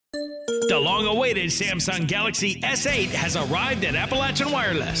The long-awaited Samsung Galaxy S8 has arrived at Appalachian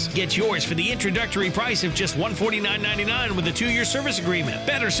Wireless. Get yours for the introductory price of just $149.99 with a 2-year service agreement.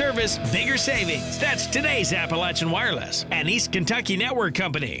 Better service, bigger savings. That's today's Appalachian Wireless, an East Kentucky network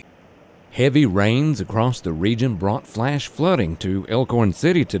company. Heavy rains across the region brought flash flooding to Elkhorn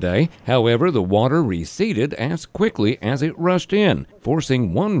City today. However, the water receded as quickly as it rushed in,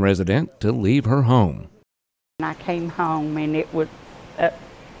 forcing one resident to leave her home. I came home and it was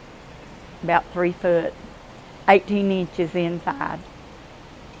about 3 foot, 18 inches inside.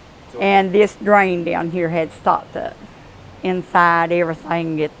 And this drain down here had stopped up. Inside,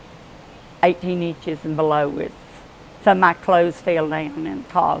 everything at 18 inches and below is. Some of my clothes fell down in the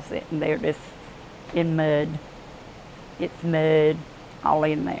closet and they're just in mud. It's mud all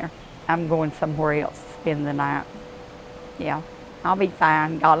in there. I'm going somewhere else to spend the night. Yeah, I'll be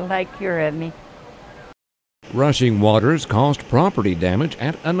fine. God will take care of me. Rushing waters caused property damage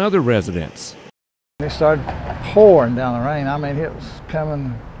at another residence. It started pouring down the rain. I mean, it was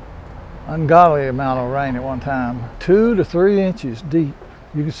coming ungodly amount of rain at one time. 2 to 3 inches deep.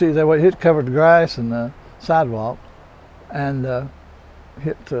 You can see that way it covered the grass and the sidewalk, and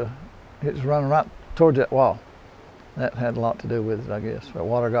it's running right towards that wall. That had a lot to do with it, I guess. The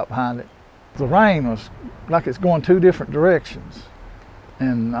water got behind it. The rain was like it's going 2 different directions,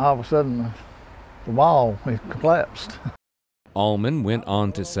 and all of a sudden the wall collapsed. Allman went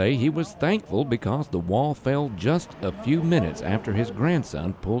on to say he was thankful because the wall fell just a few minutes after his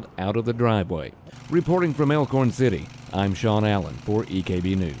grandson pulled out of the driveway. Reporting from Elkhorn City, I'm Sean Allen for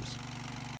EKB News.